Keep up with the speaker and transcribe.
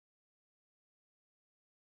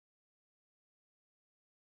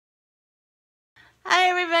Hi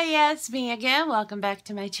everybody, yeah, it's me again. Welcome back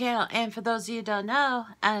to my channel. And for those of you who don't know,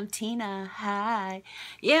 I'm Tina. Hi.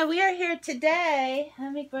 Yeah, we are here today.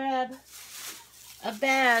 Let me grab a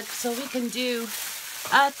bag so we can do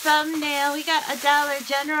a thumbnail. We got a Dollar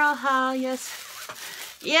General haul. Yes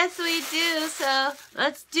we do. So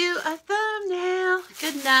let's do a thumbnail.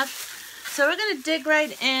 Good enough. So we're going to dig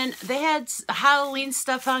right in. They had Halloween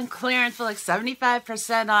stuff on clearance for like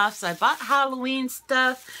 75% off. So I bought Halloween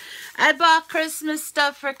stuff. I bought Christmas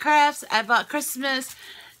stuff for crafts. I bought Christmas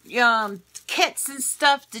kits and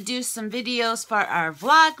stuff to do some videos for our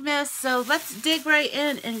Vlogmas. So let's dig right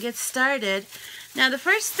in and get started. Now the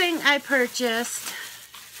first thing I purchased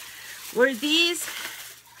were these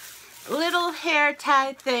little hair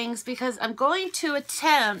tie things because I'm going to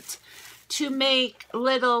attempt to make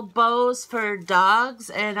little bows for dogs,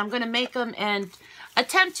 and I'm going to make them and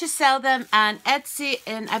attempt to sell them on Etsy.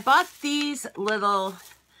 And I bought these little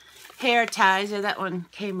hair ties. Yeah, that one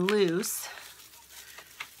came loose.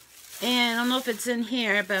 And I don't know if it's in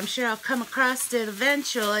here, but I'm sure I'll come across it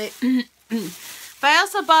eventually. But I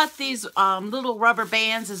also bought these little rubber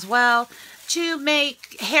bands as well to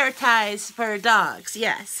make hair ties for dogs.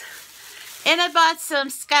 Yes. And I bought some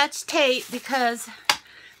Scotch tape because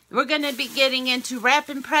we're going to be getting into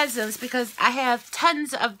wrapping presents because I have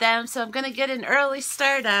tons of them, so I'm going to get an early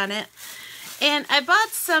start on it. And I bought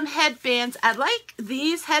some headbands. I like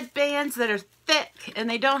these headbands that are thick and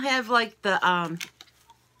they don't have like the,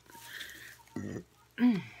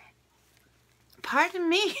 pardon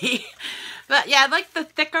me. But yeah, I like the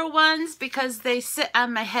thicker ones because they sit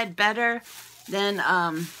on my head better than,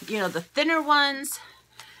 you know, the thinner ones.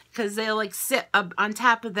 Because they like sit up on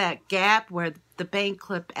top of that gap where the bang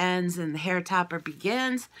clip ends and the hair topper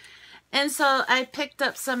begins. And so I picked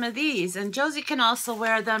up some of these. And Josie can also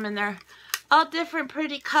wear them, and they're all different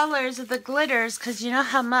pretty colors of the glitters, because you know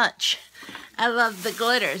how much I love the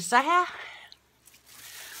glitters. I have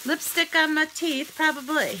lipstick on my teeth,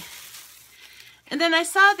 probably. And then I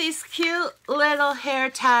saw these cute little hair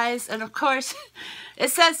ties, and of course it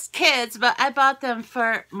says kids, but I bought them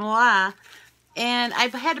for moi. And I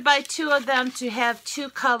had to buy two of them to have two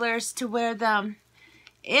colors to wear them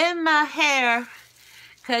in my hair.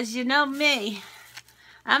 Because you know me,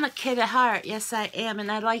 I'm a kid at heart. Yes, I am. And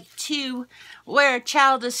I like to wear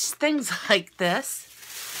childish things like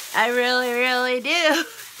this. I really, really do.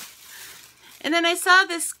 And then I saw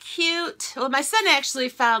this cute, well, my son actually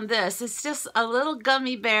found this. It's just a little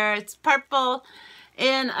gummy bear. It's purple.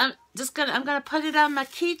 And I'm gonna put it on my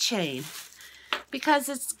keychain, because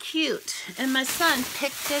it's cute, and my son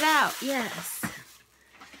picked it out. Yes.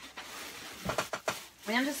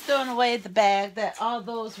 And I'm just throwing away the bag that all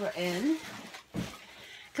those were in,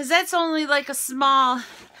 because that's only like a small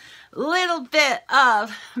little bit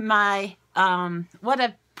of my what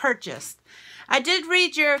I've purchased. I did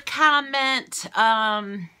read your comment.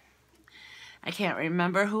 I can't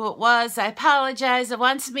remember who it was. I apologize. It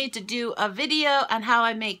wants me to do a video on how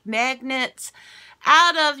I make magnets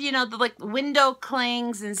out of, you know, the like window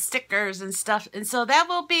clings and stickers and stuff. And so that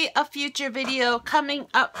will be a future video coming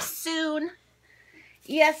up soon.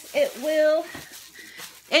 Yes, it will.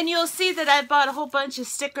 And you'll see that I bought a whole bunch of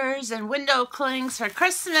stickers and window clings for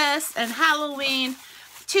Christmas and Halloween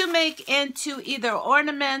to make into either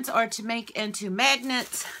ornaments or to make into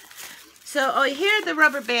magnets. So here are the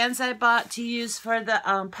rubber bands I bought to use for the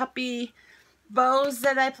puppy bows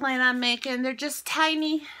that I plan on making. They're just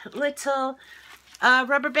tiny little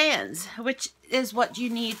rubber bands, which is what you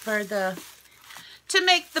need for to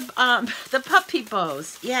make the puppy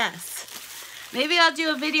bows. Yes, maybe I'll do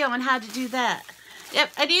a video on how to do that.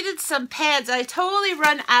 Yep, I needed some pads. I totally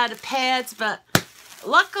run out of pads, but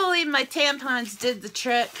luckily my tampons did the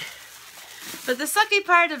trick. But the sucky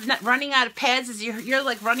part of not running out of pads is you're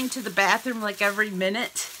like running to the bathroom like every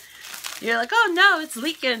minute. You're like, oh no, it's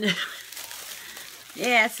leaking.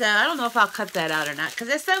 Yeah, so I don't know if I'll cut that out or not, because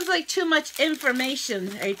it sounds like too much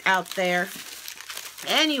information right out there.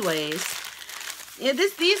 Anyways, yeah,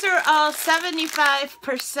 these are all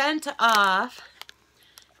 75% off.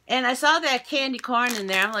 And I saw that candy corn in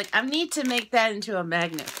there. I'm like, I need to make that into a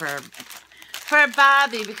magnet for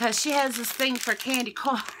Bobby, because she has this thing for candy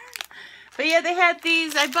corn. But yeah, they had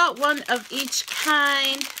these. I bought one of each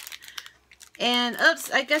kind. And oops,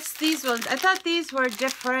 I guess these ones, I thought these were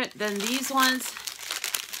different than these ones.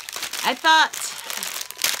 I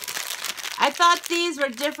thought these were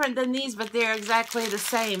different than these, but they're exactly the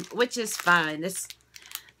same, which is fine.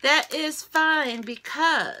 That is fine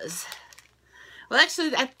because, well,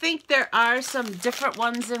 actually, I think there are some different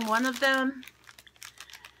ones in one of them.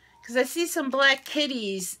 Because I see some black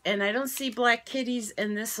kitties, and I don't see black kitties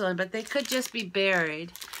in this one, but they could just be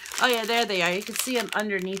buried. Oh yeah, there they are. You can see them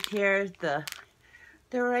underneath here. They're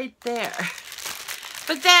right there.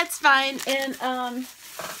 But that's fine. And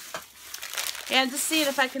yeah, I'm just seeing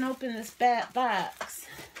if I can open this back box.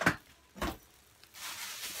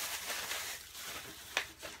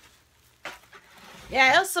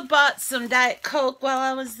 Yeah, I also bought some Diet Coke while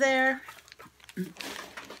I was there.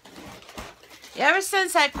 Yeah, ever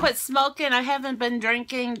since I quit smoking, I haven't been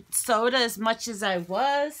drinking soda as much as I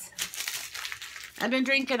was. I've been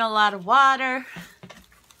drinking a lot of water.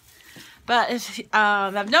 But if,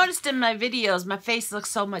 I've noticed in my videos, my face looks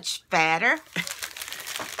so much fatter.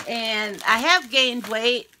 And I have gained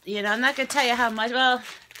weight. You know, I'm not going to tell you how much. Well,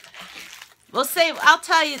 we'll say, I'll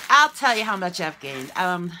tell you how much I've gained.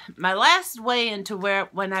 My last weigh-in to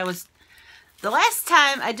when I was, the last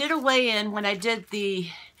time I did a weigh-in when I did the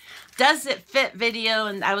Does It Fit video,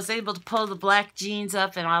 and I was able to pull the black jeans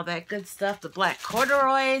up and all that good stuff, the black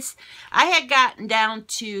corduroys. I had gotten down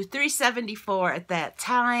to 374 at that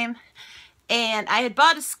time. And I had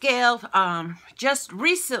bought a scale just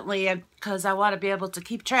recently because I want to be able to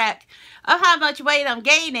keep track of how much weight I'm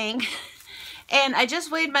gaining. And I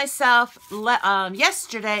just weighed myself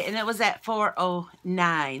yesterday, and it was at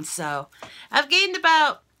 409. So I've gained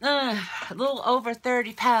about a little over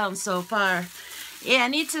 30 pounds so far. Yeah, I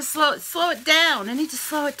need to slow it down. I need to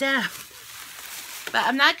slow it down. But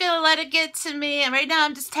I'm not going to let it get to me. And right now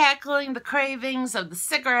I'm just tackling the cravings of the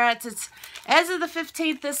cigarettes. It's as of the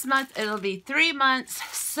 15th this month, it'll be 3 months.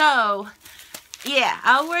 So, yeah,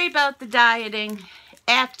 I'll worry about the dieting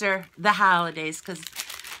after the holidays. Because,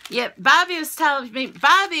 yeah, Bobby was telling me,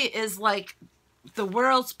 Bobby is like the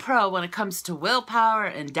world's pro when it comes to willpower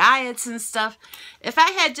and diets and stuff. If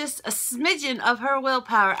I had just a smidgen of her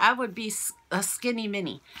willpower, I would be a skinny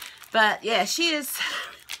mini. But, yeah, she is...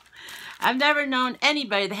 I've never known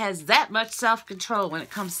anybody that has that much self-control when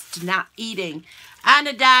it comes to not eating on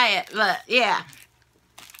a diet. But, yeah.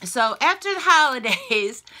 So, after the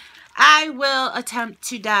holidays, I will attempt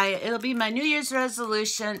to diet. It'll be my New Year's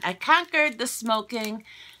resolution. I conquered the smoking.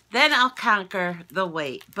 Then I'll conquer the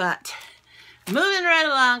weight. But, moving right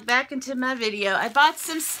along, back into my video. I bought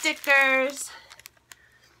some stickers.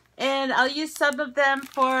 And I'll use some of them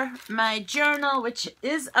for my journal, which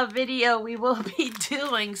is a video we will be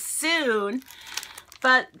doing soon.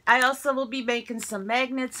 But I also will be making some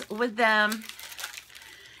magnets with them.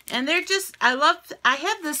 And they're just, I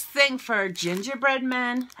have this thing for gingerbread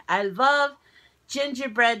men. I love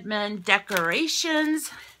gingerbread men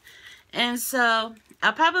decorations. And so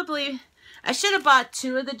I should have bought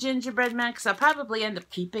 2 of the gingerbread men because I'll probably end up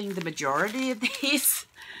keeping the majority of these.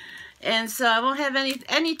 And so I won't have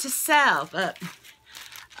any to sell, but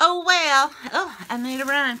oh well. Oh, I made a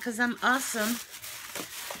rhyme because I'm awesome.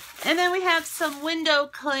 And then we have some window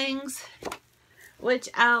clings, which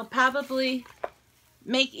I'll probably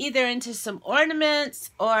make either into some ornaments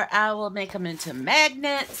or I will make them into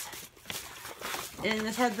magnets. And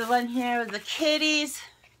this has the one here with the kitties.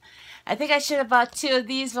 I think I should have bought 2 of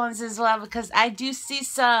these ones as well because I do see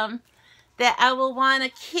some that I will want to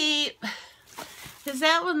keep. Because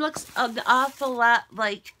that one looks an awful lot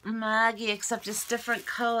like Maggie, except it's different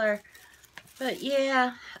color. But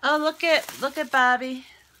yeah. Oh, look at Bobby.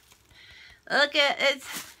 Look at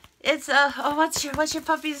it's oh, what's your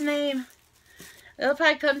puppy's name? It'll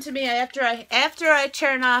probably come to me after I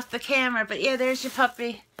turn off the camera. But yeah, there's your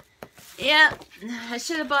puppy. Yeah, I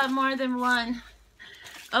should have bought more than one.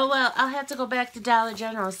 Oh well, I'll have to go back to Dollar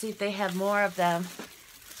General and see if they have more of them.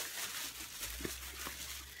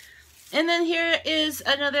 And then here is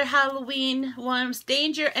another Halloween one.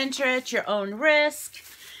 Danger, enter at your own risk.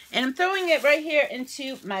 And I'm throwing it right here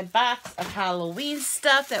into my box of Halloween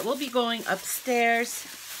stuff that will be going upstairs.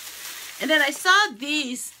 And then I saw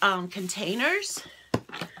these containers.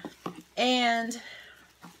 And,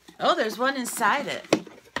 oh, there's one inside it.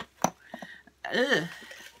 Ugh.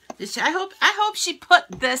 I hope she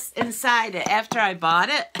put this inside it after I bought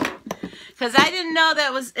it. Because I didn't know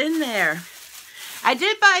that was in there. I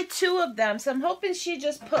did buy 2 of them, so I'm hoping she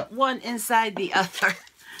just put one inside the other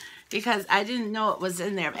because I didn't know it was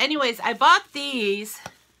in there. But anyways, I bought these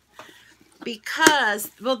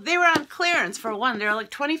because, well, they were on clearance for one. They were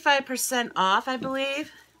like 25% off, I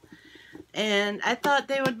believe. And I thought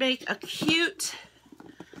they would make a cute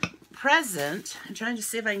present. I'm trying to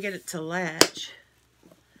see if I can get it to latch.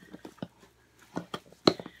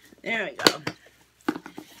 There we go.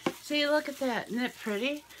 See, look at that. Isn't it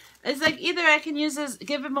pretty? It's like either I can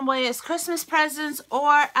give them away as Christmas presents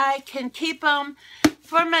or I can keep them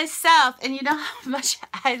for myself. And you know how much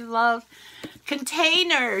I love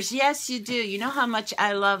containers. Yes, you do. You know how much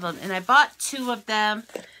I love them. And I bought 2 of them.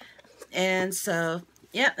 And so,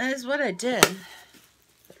 yeah, that is what I did.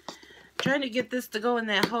 trying to get this to go in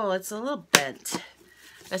that hole. It's a little bent.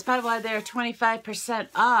 That's probably why they're 25%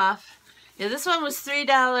 off. Yeah, this one was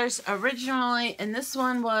 $3 originally, and this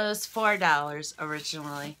one was $4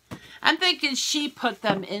 originally. I'm thinking she put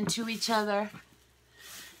them into each other.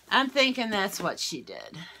 I'm thinking that's what she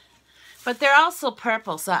did. But they're also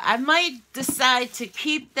purple, so I might decide to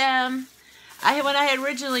keep them. When I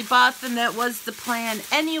originally bought them, that was the plan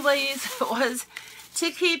anyways, was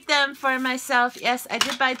to keep them for myself. Yes, I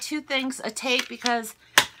did buy 2 things of tape because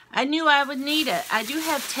I knew I would need it. I do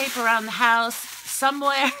have tape around the house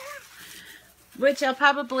somewhere, which I'll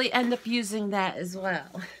probably end up using that as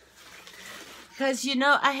well. Because, you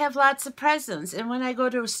know, I have lots of presents, and when I go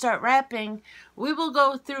to start wrapping, we will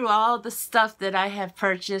go through all the stuff that I have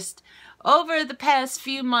purchased over the past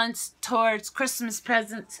few months towards Christmas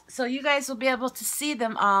presents, so you guys will be able to see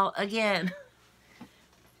them all again.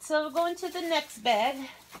 So we're going to the next bag.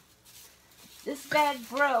 This bag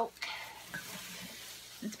broke.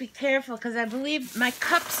 Let's be careful because I believe my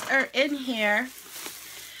cups are in here.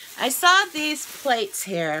 I saw these plates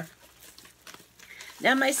here.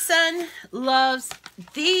 Now my son loves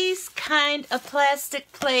these kind of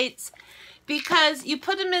plastic plates because you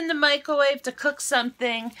put them in the microwave to cook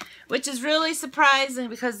something, which is really surprising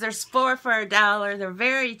because there's 4 for $1. They're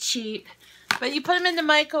very cheap. But you put them in the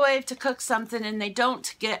microwave to cook something and they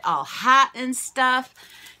don't get all hot and stuff.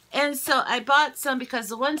 And so I bought some because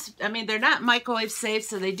the ones, I mean, they're not microwave safe,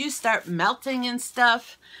 so they do start melting and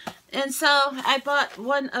stuff. And so I bought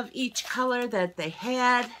one of each color that they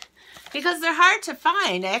had because they're hard to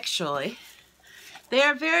find, actually. They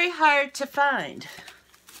are very hard to find.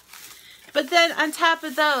 But then on top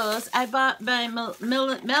of those, I bought my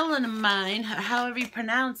melamine, or however you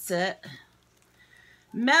pronounce it.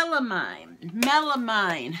 Melamine.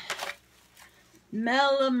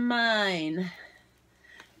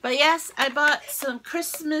 But yes, I bought some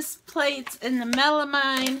Christmas plates in the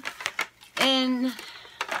melamine, and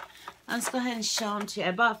let's go ahead and show them to you.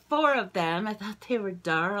 I bought 4 of them. I thought they were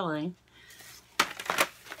darling.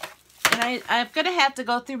 And I'm going to have to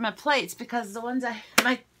go through my plates because the ones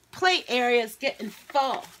my plate area is getting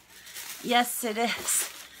full. Yes, it is.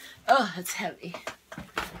 Oh, it's heavy.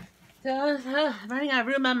 So, I'm running out of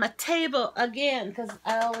room on my table again because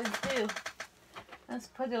I always do. Let's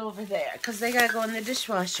put it over there because they got to go in the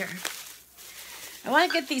dishwasher. I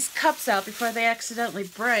want to get these cups out before they accidentally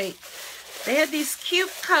break. They had these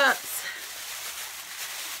cute cups.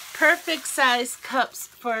 Perfect size cups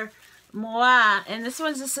for moi. And this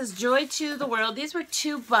one just says Joy to the World. These were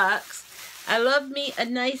 $2. I love me a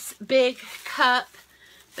nice big cup.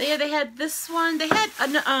 But yeah, they had this one. They had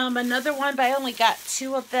another one, but I only got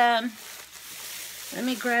 2 of them. Let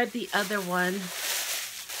me grab the other one.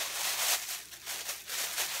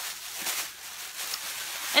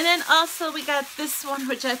 And then also we got this one,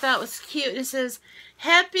 which I thought was cute. It says,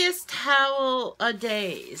 Happiest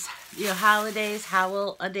Howl-a-Days. You know, holidays,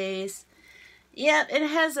 howl-a-days. Yeah, it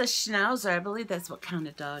has a schnauzer. I believe that's what kind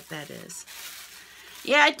of dog that is.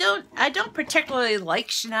 Yeah, I don't particularly like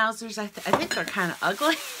schnauzers. I think they're kind of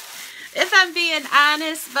ugly, if I'm being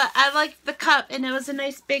honest. But I liked the cup, and it was a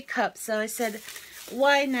nice big cup, so I said,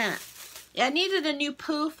 why not? Yeah, I needed a new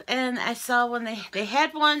poof, and I saw when they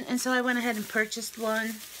had one, and so I went ahead and purchased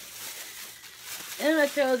one. And I'm going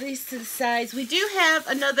to throw these to the sides. We do have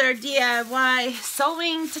another DIY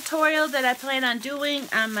sewing tutorial that I plan on doing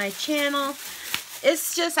on my channel.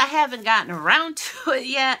 It's just I haven't gotten around to it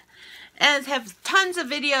yet. And have tons of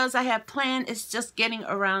videos I have planned. It's just getting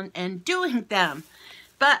around and doing them.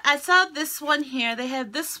 But I saw this one here. They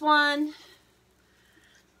have this one.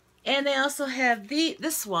 And they also have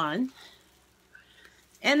this one.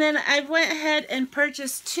 And then I went ahead and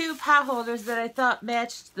purchased 2 pot holders that I thought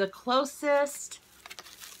matched the closest.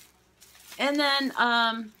 And then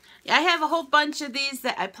I have a whole bunch of these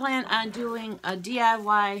that I plan on doing a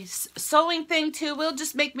DIY sewing thing too. We'll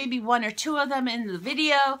just make maybe 1 or 2 of them in the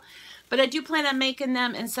video. But I do plan on making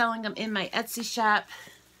them and selling them in my Etsy shop.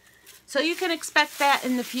 So you can expect that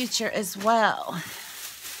in the future as well.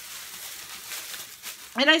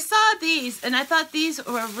 And I saw these, and I thought these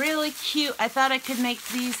were really cute. I thought I could make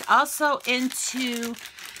these also into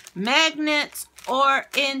magnets or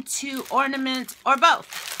into ornaments or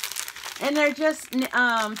both. And they're just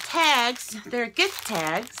tags. They're gift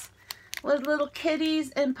tags with little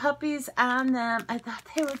kitties and puppies on them. I thought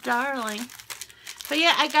they were darling. But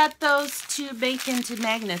yeah, I got those to make into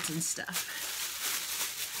magnets and stuff.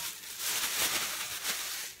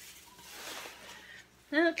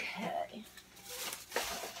 Okay.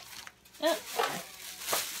 Oh.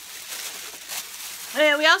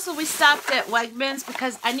 Yeah, we stopped at VLOGMAS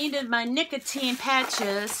because I needed my nicotine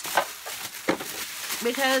patches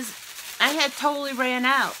because I had totally ran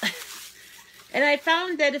out. And I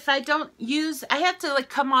found that if I don't use, I have to like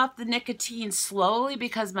come off the nicotine slowly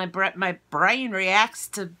because my brain reacts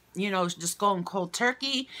to, you know, just going cold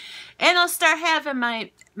turkey. And I'll start having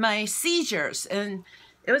my seizures. And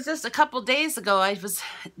it was just a couple days ago, I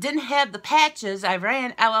didn't have the patches. I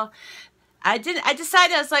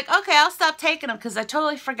decided, I was like, okay, I'll stop taking them because I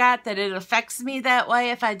totally forgot that it affects me that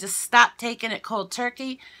way if I just stop taking it cold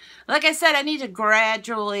turkey. Like I said, I need to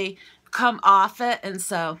gradually come off it, and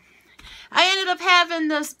so I ended up having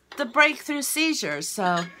the breakthrough seizures,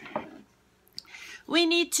 so we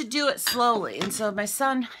need to do it slowly. And so my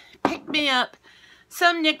son picked me up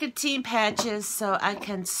some nicotine patches so I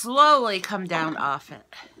can slowly come down off it.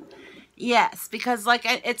 Yes, because like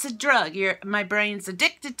it's a drug. My brain's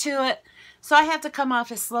addicted to it, so I have to come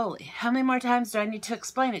off it slowly. How many more times do I need to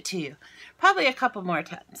explain it to you? Probably a couple more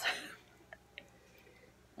times.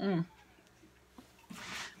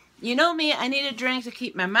 You know me, I need a drink to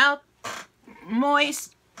keep my mouth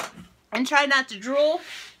moist and try not to drool.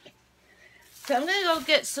 So I'm gonna go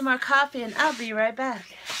get some more coffee and I'll be right back.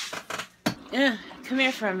 Yeah, come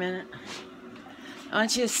here for a minute. I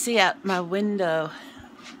want you to see out my window.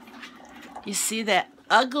 You see that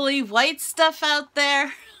ugly white stuff out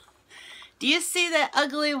there? Do you see that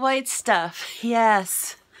ugly white stuff?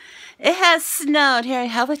 Yes. It has snowed. Here,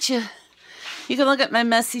 I'll let you... You can look at my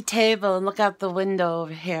messy table and look out the window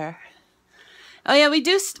over here. Oh yeah, we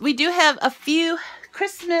do have a few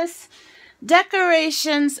Christmas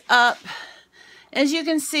decorations up. As you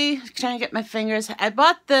can see, I'm trying to get my fingers. I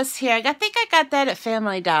bought this here. I think I got that at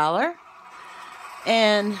Family Dollar.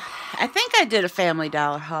 And I think I did a Family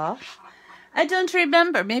Dollar haul. I don't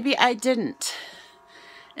remember. Maybe I didn't.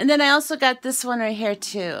 And then I also got this one right here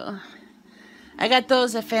too. I got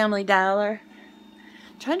those at Family Dollar.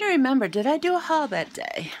 Trying to remember, did I do a haul that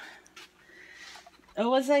day? Or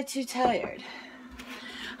was I too tired?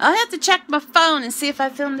 I'll have to check my phone and see if I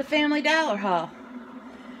filmed the Family Dollar haul.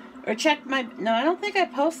 Or check my... No, I don't think I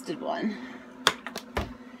posted one.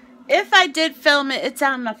 If I did film it, it's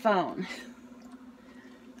on my phone.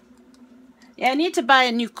 Yeah, I need to buy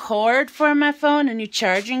a new cord for my phone, a new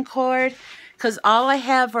charging cord. Because all I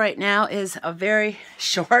have right now is a very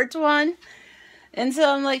short one. And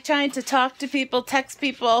so I'm like trying to talk to people, text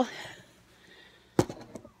people.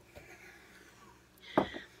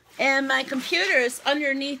 And my computer is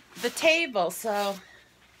underneath the table, so...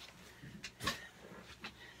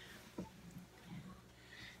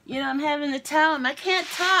 You know, I'm having to tell them, I can't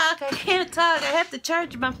talk. I have to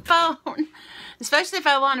charge my phone. Especially if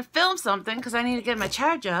I want to film something, because I need to get my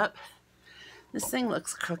charge up. This thing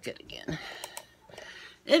looks crooked again.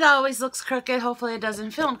 It always looks crooked. Hopefully it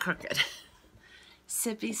doesn't film crooked.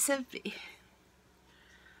 Sippy, sippy.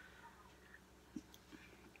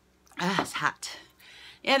 Ah, it's hot.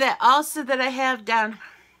 Yeah, that also that I have down,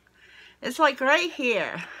 it's like right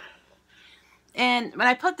here. And when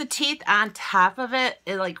I put the teeth on top of it,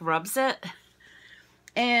 it like rubs it.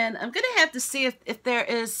 And I'm going to have to see if there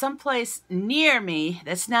is someplace near me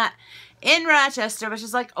that's not in Rochester, which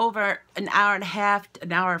is like over an hour and a half,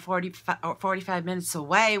 an hour and 45 minutes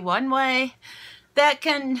away, one way, that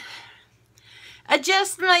can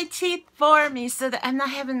adjust my teeth for me so that I'm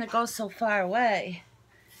not having to go so far away.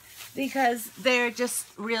 Because they're just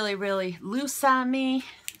really, really loose on me.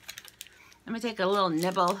 Let me take a little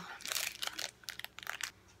nibble.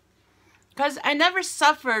 Because I never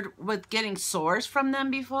suffered with getting sores from them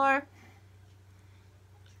before.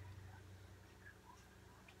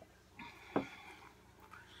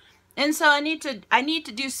 And so I need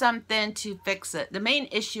to do something to fix it. The main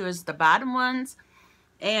issue is the bottom ones.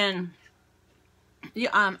 And the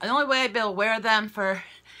only way I'd be able to wear them for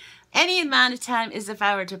any amount of time is if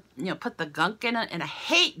I were to, you know, put the gunk in it. And I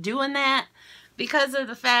hate doing that because of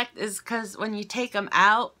the fact is because when you take them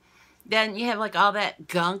out, then you have like all that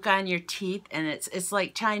gunk on your teeth, and it's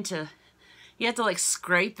like trying to, you have to like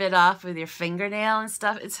scrape it off with your fingernail and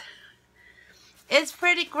stuff. It's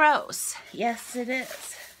pretty gross. Yes, it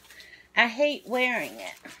is. I hate wearing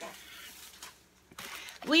it.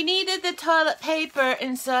 We needed the toilet paper,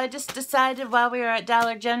 and so I just decided while we were at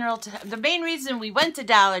Dollar General, the main reason we went to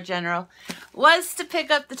Dollar General was to pick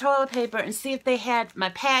up the toilet paper and see if they had my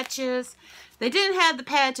patches. They didn't have the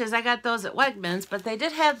patches. I got those at VLOGMAS, but they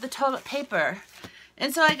did have the toilet paper.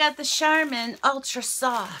 And so I got the Charmin Ultra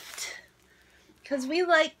Soft. Because we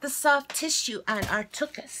like the soft tissue on our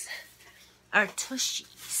tuchus. Our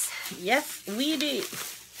tushies. Yes, we do.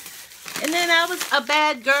 And then I was a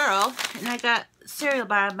bad girl, and I got cereal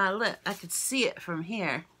bar on my lip. I could see it from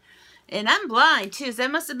here. And I'm blind, too, so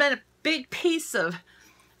that must have been a big piece of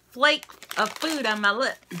flake of food on my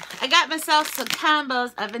lip. I got myself some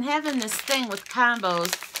combos. I've been having this thing with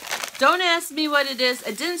combos. Don't ask me what it is.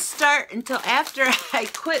 It didn't start until after I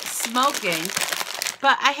quit smoking.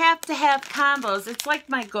 But I have to have combos. It's like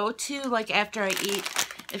my go-to, like after I eat.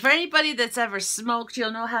 If for anybody that's ever smoked,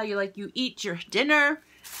 you'll know how you eat your dinner.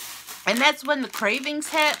 And that's when the cravings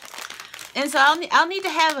hit. And so I'll need to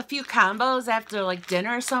have a few combos after like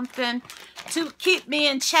dinner or something to keep me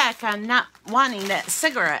in check on not wanting that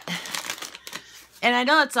cigarette. And I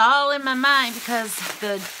know it's all in my mind because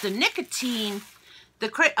the nicotine, the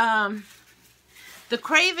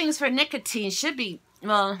cravings for nicotine should be,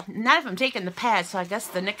 well, not if I'm taking the pad, so I guess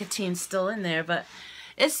the nicotine's still in there, but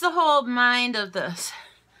it's the whole mind of this,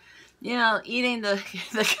 you know, eating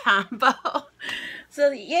the combo.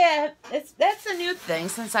 So yeah, that's a new thing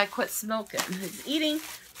since I quit smoking. It's eating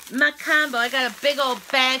my combo. I got a big old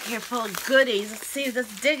bag here full of goodies.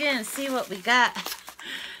 Let's dig in and see what we got.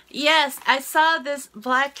 Yes, I saw this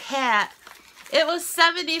black hat. It was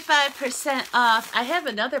 75% off. I have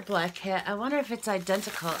another black hat. I wonder if it's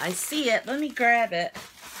identical. I see it. Let me grab it.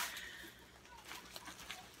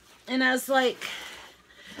 And I was like,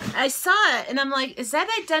 I saw it and I'm like, is that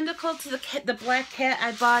identical to the black cat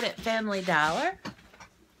I bought at Family Dollar?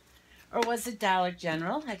 Or was it Dollar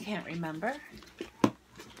General? I can't remember.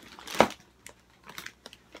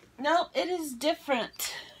 No, it is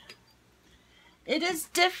different. It is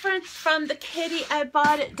different from the kitty I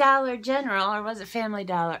bought at Dollar General. Or was it Family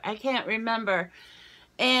Dollar? I can't remember.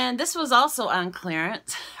 And this was also on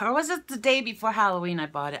clearance. Or was it the day before Halloween I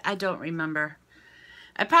bought it? I don't remember.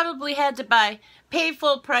 I probably had to pay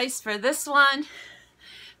full price for this one.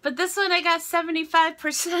 But this one I got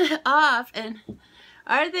 75% off. And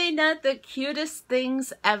are they not the cutest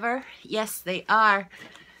things ever? Yes, they are.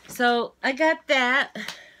 So I got that.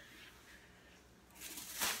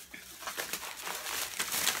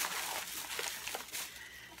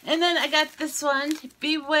 And then I got this one.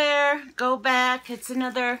 Beware, go back. It's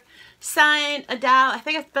another sign, $1. I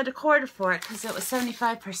think I spent $1 for it because it was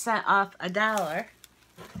 75% off $1.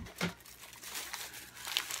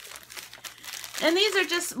 And these are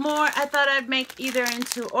just more, I thought I'd make either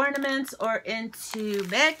into ornaments or into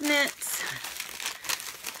magnets.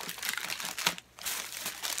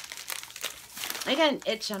 I got an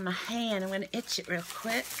itch on my hand. I'm going to itch it real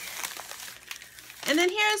quick. And then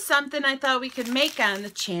here's something I thought we could make on the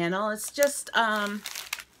channel. It's just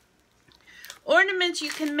ornaments you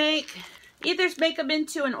can make. Either make them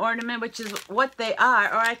into an ornament, which is what they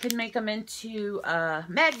are, or I could make them into a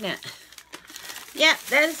magnet. Yeah,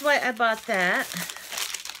 that is why I bought that.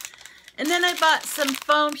 And then I bought some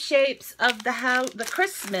foam shapes of the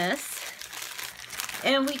Christmas.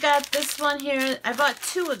 And we got this one here. I bought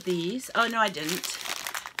 2 of these. Oh, no, I didn't.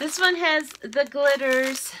 This one has the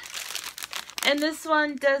glitters. And this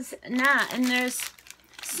one does not. And there's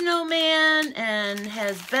snowman and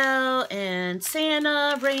has Belle and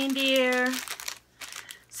Santa, reindeer.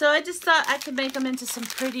 So I just thought I could make them into some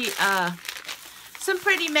pretty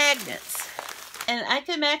magnets. And I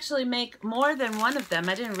can actually make more than one of them.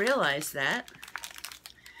 I didn't realize that.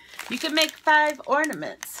 You can make 5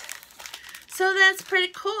 ornaments. So that's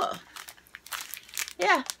pretty cool.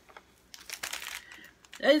 Yeah.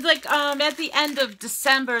 It's like at the end of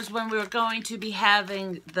December is when we were going to be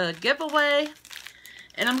having the giveaway.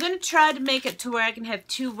 And I'm going to try to make it to where I can have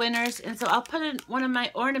 2 winners. And so I'll put in one of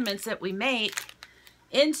my ornaments that we make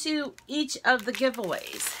into each of the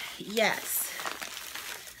giveaways. Yes.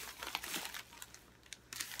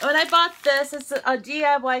 When I bought this, it's a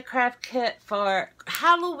DIY craft kit for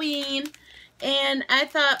Halloween. And I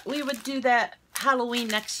thought we would do that Halloween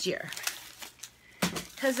next year.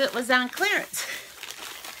 Because it was on clearance.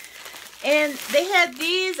 And they had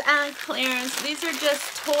these on clearance. These are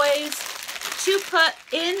just toys to put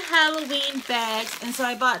in Halloween bags. And so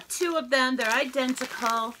I bought 2 of them. They're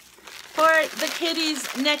identical for the kiddies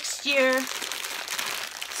next year.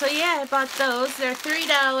 So yeah, I bought those. They're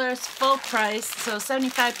 $3 full price, so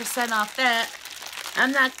 75% off that.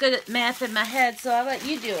 I'm not good at math in my head, so I'll let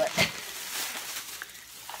you do it.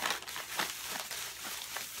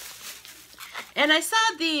 And I saw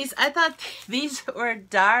these. I thought these were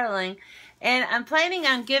darling. And I'm planning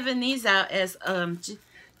on giving these out as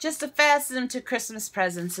just to fasten them to Christmas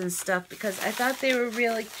presents and stuff because I thought they were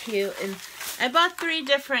really cute. And I bought 3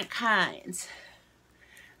 different kinds.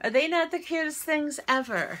 Are they not the cutest things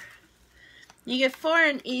ever? You get 4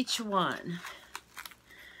 in each one.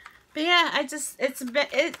 But yeah, it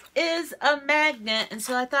is a magnet, and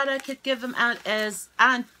so I thought I could give them out as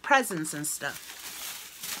on presents and stuff.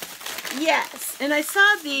 Yes, and I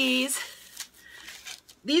saw these.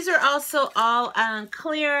 These are also all on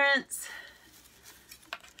clearance.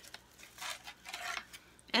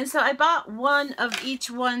 And so I bought one of each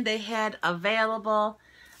one they had available.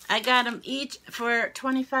 I got them each for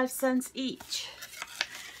 25 cents each.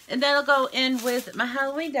 And that'll go in with my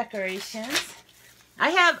Halloween decorations. I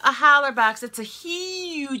have a holler box. It's a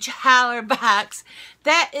huge holler box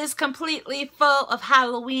that is completely full of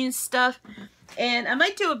Halloween stuff. And I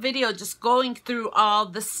might do a video just going through all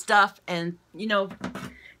the stuff and, you know,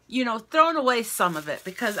 throwing away some of it,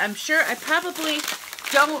 because I'm sure I probably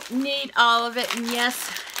don't need all of it. And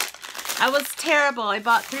yes, I was terrible. I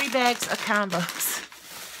bought 3 bags of combos.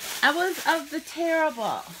 I was of the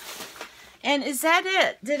terrible. And is that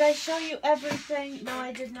it? Did I show you everything? No,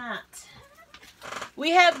 I did not.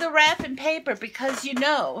 We have the wrapping paper because, you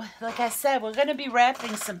know, like I said, we're going to be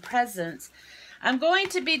wrapping some presents. I'm going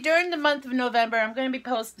to be, during the month of November, I'm going to be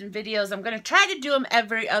posting videos. I'm going to try to do them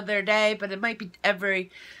every other day, but it might be every,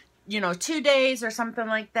 2 days or something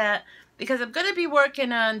like that. Because I'm going to be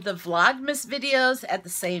working on the Vlogmas videos at the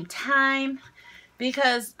same time.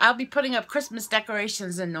 Because I'll be putting up Christmas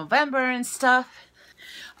decorations in November and stuff.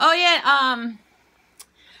 Oh yeah,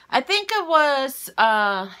 I think it was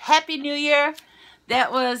Happy New Year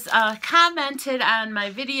that was commented on my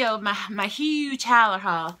video, my huge holler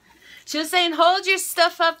haul. She was saying, hold your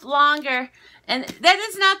stuff up longer. And that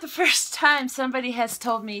is not the first time somebody has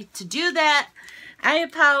told me to do that. I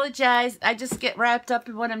apologize. I just get wrapped up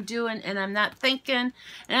in what I'm doing and I'm not thinking.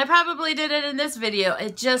 And I probably did it in this video. I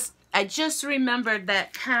just remembered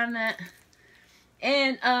that comment.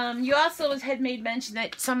 And you also had made mention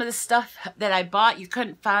that some of the stuff that I bought you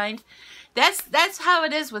couldn't find. That's how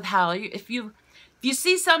it is with holler. If you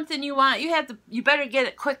see something you want, you better get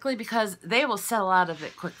it quickly, because they will sell out of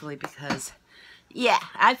it quickly. Because yeah,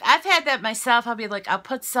 I've had that myself. I'll be like, I'll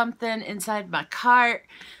put something inside my cart,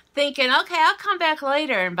 thinking, okay, I'll come back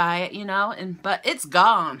later and buy it, but it's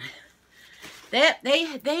gone.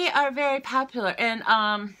 They are very popular.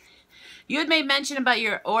 And you had made mention about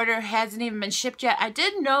your order hasn't even been shipped yet. I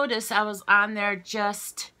did notice I was on there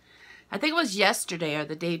just, I think it was yesterday or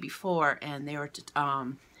the day before, and they were,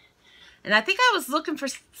 and I think I was looking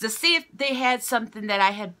to see if they had something that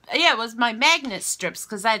I had, yeah, it was my magnet strips,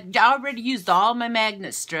 because I already used all my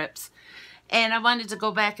magnet strips, and I wanted to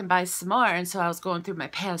go back and buy some more, and so I was going through my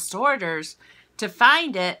past orders to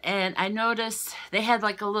find it, and I noticed they had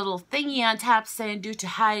like a little thingy on top saying due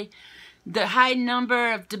to the high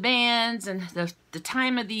number of demands and the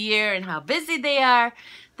time of the year and how busy they are,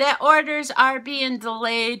 that orders are being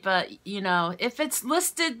delayed. But if it's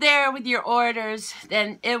listed there with your orders,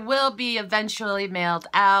 then it will be eventually mailed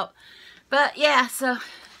out. But yeah, so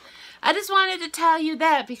I just wanted to tell you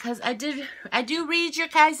that, because I do read your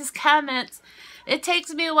guys' comments. It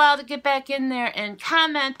takes me a while to get back in there and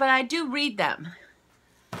comment, but I do read them.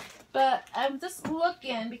 But I'm just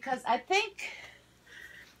looking, because I think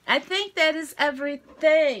that is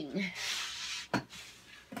everything.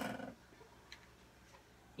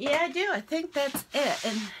 Yeah, I do. I think that's it.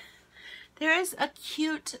 And there is a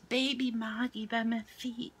cute baby Moggy by my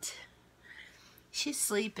feet. She's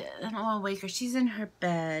sleeping. I don't want to wake her. She's in her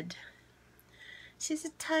bed. She's a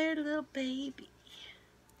tired little baby.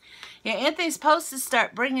 Yeah, Anthony's supposed to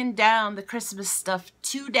start bringing down the Christmas stuff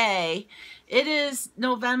today. It is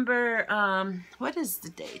November, what is the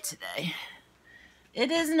day today? It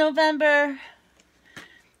is November,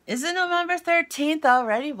 is it November 13th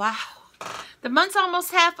already? Wow. The month's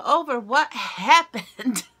almost half over. What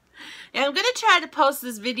happened? Yeah, I'm going to try to post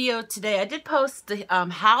this video today. I did post the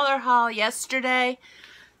holler haul yesterday,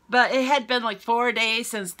 but it had been like 4 days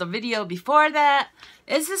since the video before that.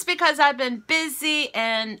 It's just because I've been busy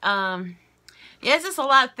and, yeah, it's just a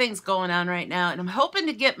lot of things going on right now. And I'm hoping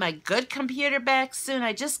to get my good computer back soon.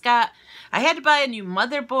 I had to buy a new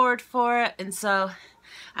motherboard for it, and so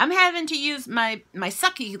I'm having to use my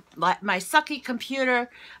sucky computer.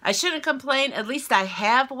 I shouldn't complain. At least I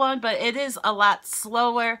have one, but it is a lot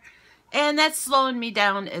slower, and that's slowing me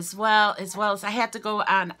down as well as I have to go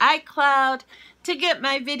on iCloud to get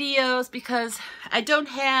my videos, because I don't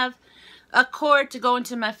have a cord to go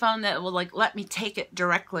into my phone that will let me take it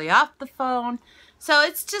directly off the phone. So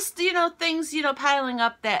it's just, things, piling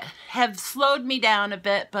up that have slowed me down a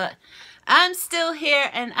bit, but I'm still here,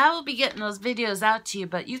 and I will be getting those videos out to you.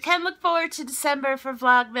 But you can look forward to December for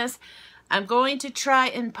Vlogmas. I'm going to try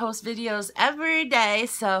and post videos every day,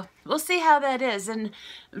 so we'll see how that is. And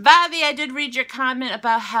Bobby, I did read your comment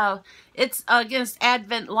about how it's against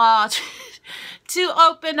Advent law to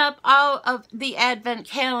open up all of the Advent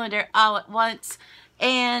calendar all at once.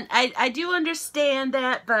 And I do understand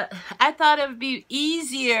that, but I thought it would be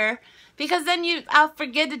easier, because then I'll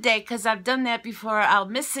forget a day, because I've done that before. I'll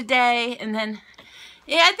miss a day, and then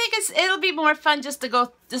Yeah, I think it'll be more fun just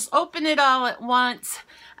to just open it all at once.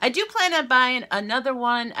 I do plan on buying another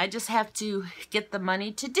one. I just have to get the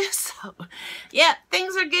money to do so. Yeah,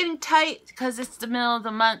 things are getting tight because it's the middle of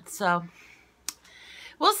the month, so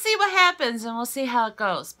we'll see what happens and we'll see how it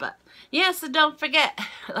goes. But yeah, so don't forget,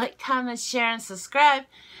 like, comment, share, and subscribe.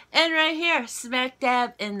 And right here, smack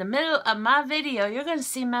dab in the middle of my video, you're going to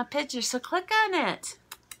see my picture, so click on it.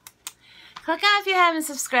 Click on if you haven't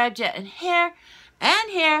subscribed yet. And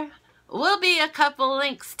here will be a couple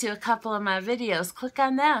links to a couple of my videos. Click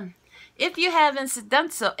on them if you haven't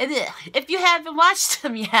done so. If you haven't watched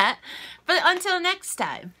them yet. But until next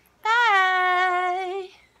time, bye.